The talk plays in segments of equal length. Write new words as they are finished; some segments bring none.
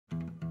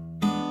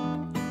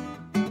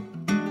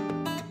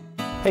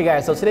Hey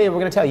guys, so today we're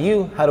gonna tell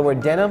you how to wear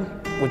denim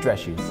with dress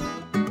shoes.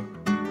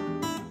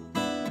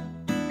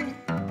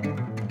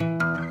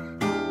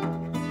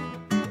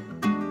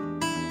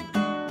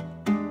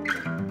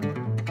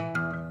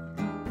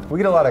 We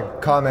get a lot of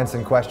comments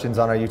and questions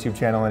on our YouTube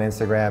channel and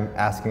Instagram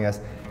asking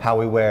us how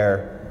we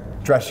wear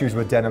dress shoes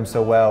with denim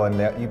so well,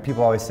 and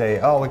people always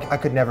say, oh, I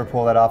could never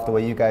pull that off the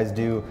way you guys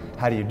do.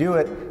 How do you do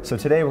it? So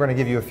today we're gonna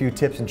give you a few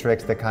tips and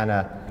tricks that kind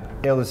of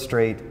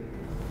illustrate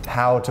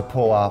how to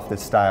pull off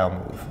this style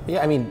move.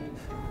 Yeah, I mean,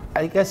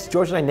 I guess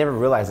George and I never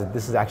realized that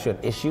this is actually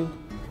an issue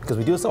because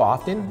we do it so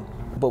often,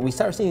 but we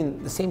start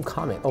seeing the same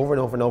comment over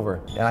and over and over.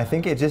 And I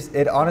think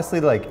it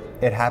honestly, like,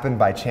 it happened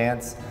by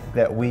chance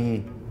that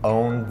we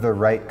owned the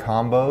right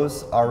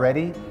combos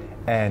already,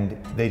 and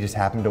they just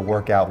happened to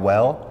work out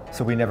well.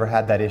 So we never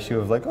had that issue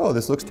of like, oh,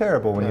 this looks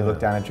terrible when you look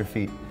down at your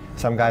feet.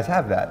 Some guys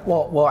have that.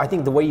 Well, I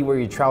think the way you wear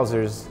your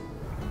trousers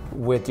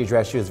with your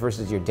dress shoes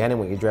versus your denim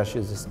with your dress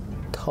shoes is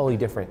totally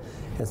different.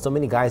 And so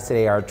many guys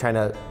today are trying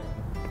to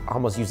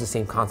almost use the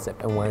same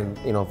concept and when,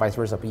 vice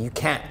versa, but you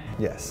can't.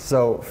 Yes,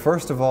 so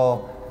first of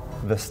all,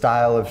 the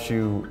style of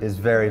shoe is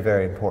very,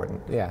 very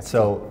important. Yeah.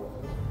 So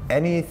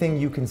anything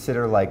you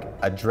consider like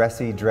a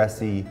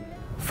dressy,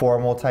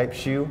 formal type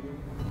shoe,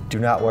 do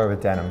not wear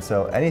with denim.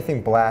 So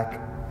anything black,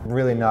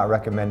 really not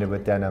recommended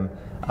with denim.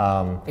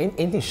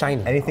 Anything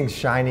shiny. Anything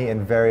shiny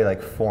and very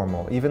like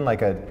formal. Even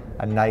like a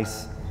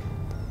nice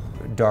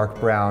dark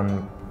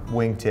brown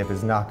wingtip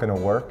is not gonna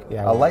work.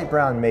 Yeah, a light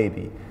brown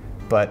maybe,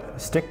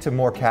 but stick to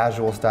more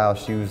casual style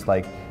shoes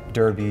like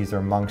derbies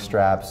or monk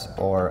straps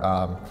or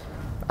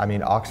I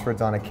mean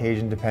Oxfords on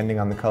occasion depending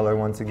on the color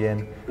once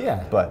again.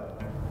 Yeah.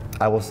 But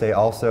I will say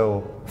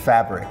also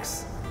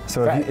fabrics.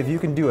 So if you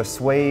can do a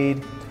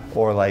suede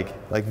or like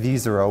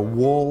these are a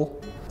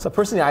wool. So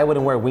personally, I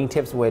wouldn't wear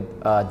wingtips with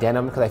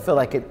denim because I feel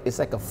like it's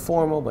like a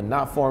formal but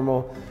not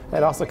formal.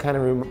 It also kind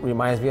of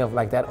reminds me of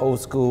like that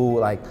old school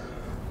like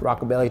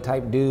rockabilly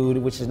type dude,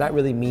 which is not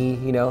really me,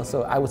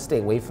 so I would stay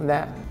away from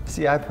that.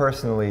 See, I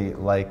personally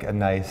like a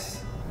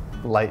nice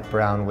light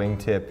brown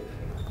wingtip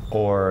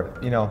or,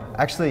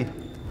 actually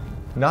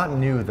not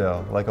new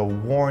though, like a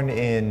worn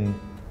in,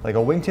 like a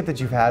wingtip that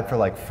you've had for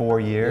like 4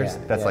 years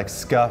that's like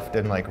scuffed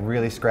and like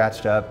really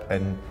scratched up,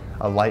 and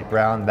a light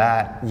brown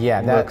that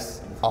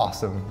looks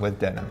awesome with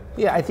denim.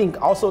 Yeah, I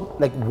think also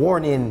like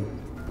worn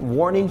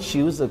in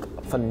shoes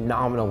look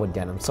phenomenal with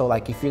denim. So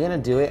like if you're gonna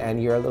do it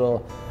and you're a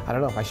little, I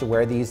don't know if I should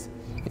wear these,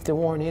 if they're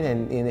worn in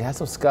and it has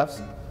some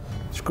scuffs,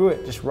 screw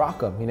it, just rock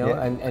them,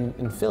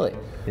 and feel it.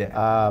 Yeah.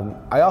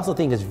 I also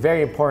think it's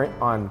very important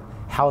on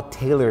how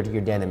tailored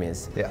your denim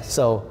is. Yes.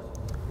 So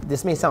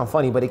this may sound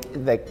funny, but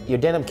like your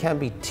denim can't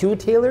be too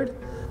tailored,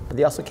 but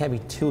they also can't be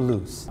too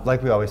loose.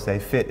 Like we always say,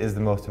 fit is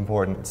the most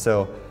important.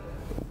 So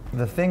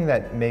the thing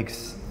that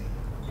makes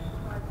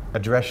a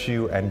dress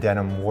shoe and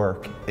denim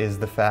work is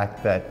the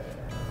fact that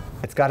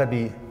it's got to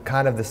be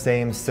kind of the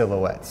same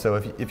silhouette. So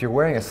if you're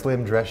wearing a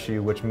slim dress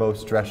shoe, which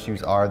most dress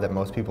shoes are that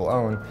most people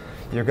own,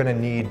 you're going to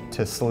need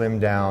to slim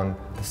down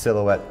the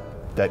silhouette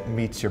that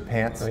meets your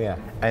pants. Oh, yeah.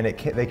 And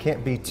they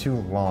can't be too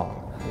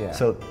long. Yeah.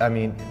 So I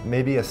mean,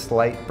 maybe a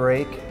slight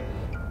break.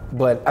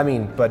 But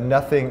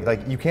nothing, like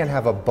you can't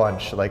have a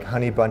bunch, like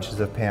honey bunches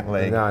of pant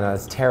leg. No,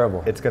 it's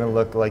terrible. It's gonna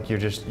look like your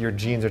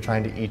jeans are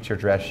trying to eat your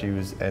dress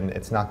shoes, and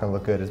it's not gonna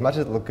look good. As much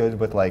as it look good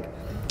with like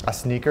a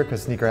sneaker,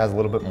 because sneaker has a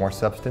little bit more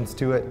substance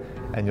to it,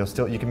 and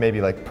you can maybe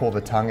like pull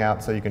the tongue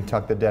out so you can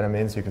tuck the denim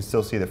in so you can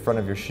still see the front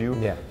of your shoe.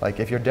 Yeah. Like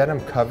if your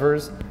denim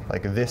covers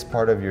like this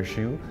part of your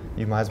shoe,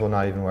 you might as well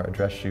not even wear a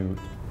dress shoe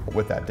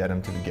with that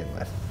denim to begin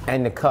with.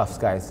 And the cuffs,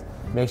 guys.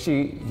 Make sure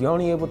you're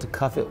only able to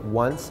cuff it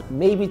once,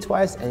 maybe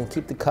twice, and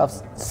keep the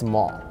cuffs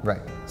small. Right.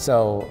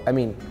 So, I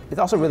mean, it's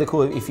also really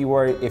cool if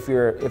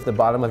the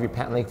bottom of your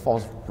pant leg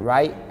falls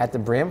right at the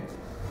brim,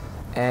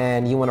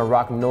 and you want to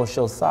rock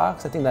no-show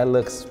socks. I think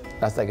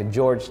that's like a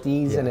George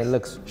Steez, and it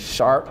looks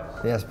sharp.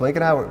 Yes, Blake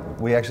and I,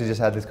 we actually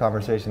just had this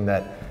conversation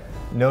that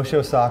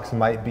no-show socks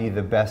might be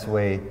the best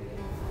way,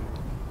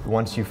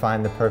 once you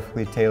find the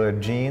perfectly tailored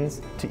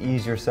jeans, to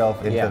ease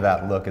yourself into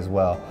that look as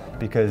well,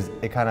 because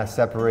it kind of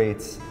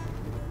separates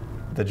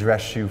the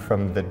dress shoe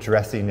from the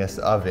dressiness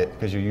of it,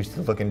 because you're used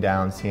to looking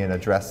down, seeing a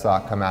dress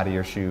sock come out of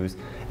your shoes.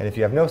 And if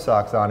you have no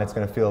socks on, it's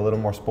gonna feel a little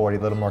more sporty, a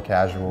little more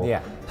casual.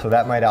 Yeah. So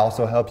that might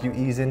also help you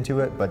ease into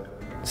it, but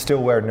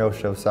still wear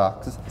no-show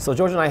socks. So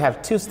George and I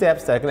have 2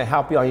 steps that are gonna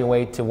help you on your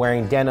way to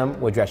wearing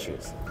denim with dress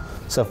shoes.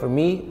 So for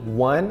me,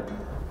 1,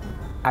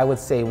 I would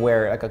say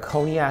wear like a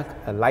cognac,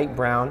 a light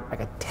brown, like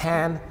a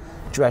tan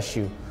dress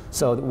shoe.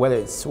 So whether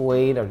it's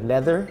suede or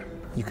leather,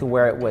 you can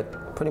wear it with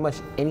pretty much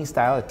any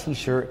style, a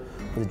t-shirt,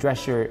 with a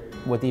dress shirt,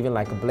 with even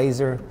like a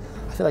blazer.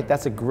 I feel like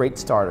that's a great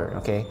starter,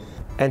 okay?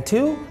 And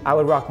 2, I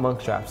would rock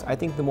monk straps. I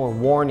think the more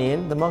worn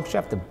in the monk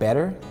strap, the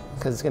better,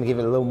 because it's gonna give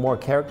it a little more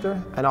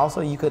character. And also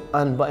you could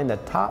unbutton the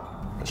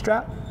top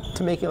strap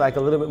to make it like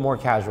a little bit more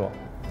casual.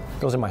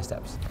 Those are my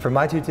steps. For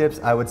my 2 tips,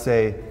 I would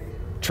say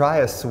try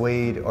a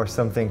suede or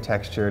something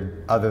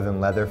textured other than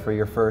leather for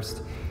your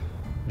first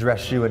dress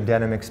shoe and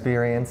denim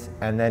experience.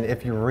 And then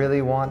if you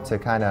really want to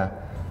kind of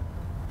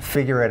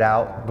figure it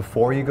out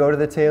before you go to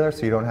the tailor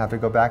so you don't have to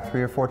go back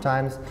 3 or 4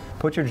 times,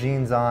 put your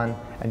jeans on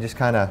and just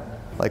kind of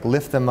like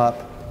lift them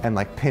up and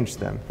like pinch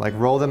them. Like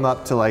roll them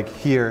up to like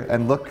here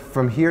and look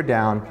from here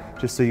down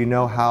just so you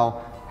know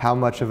how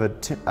much of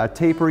a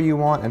taper you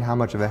want and how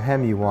much of a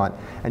hem you want.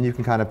 And you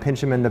can kind of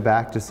pinch them in the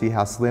back to see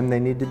how slim they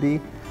need to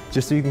be,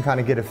 just so you can kind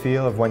of get a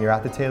feel of when you're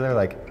at the tailor,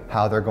 like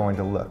how they're going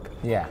to look.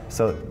 Yeah.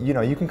 So, you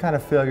know, you can kind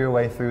of feel your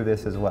way through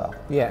this as well.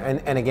 Yeah,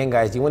 and again,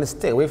 guys, you want to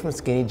stay away from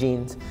skinny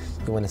jeans,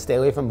 you want to stay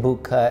away from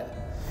boot cut,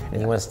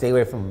 and you want to stay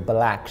away from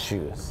black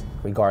shoes,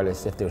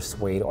 regardless if they're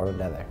suede or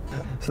leather.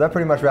 So that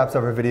pretty much wraps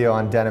up our video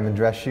on denim and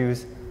dress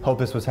shoes. Hope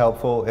this was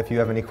helpful. If you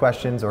have any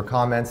questions or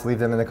comments, leave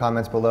them in the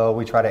comments below.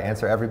 We try to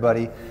answer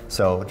everybody,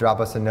 so drop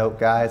us a note,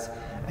 guys.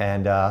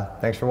 And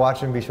thanks for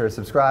watching. Be sure to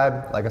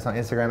subscribe, like us on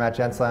Instagram at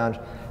Gents Lounge,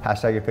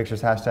 hashtag your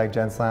pictures, hashtag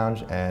Gents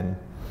Lounge, and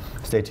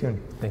stay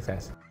tuned. Thanks,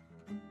 guys.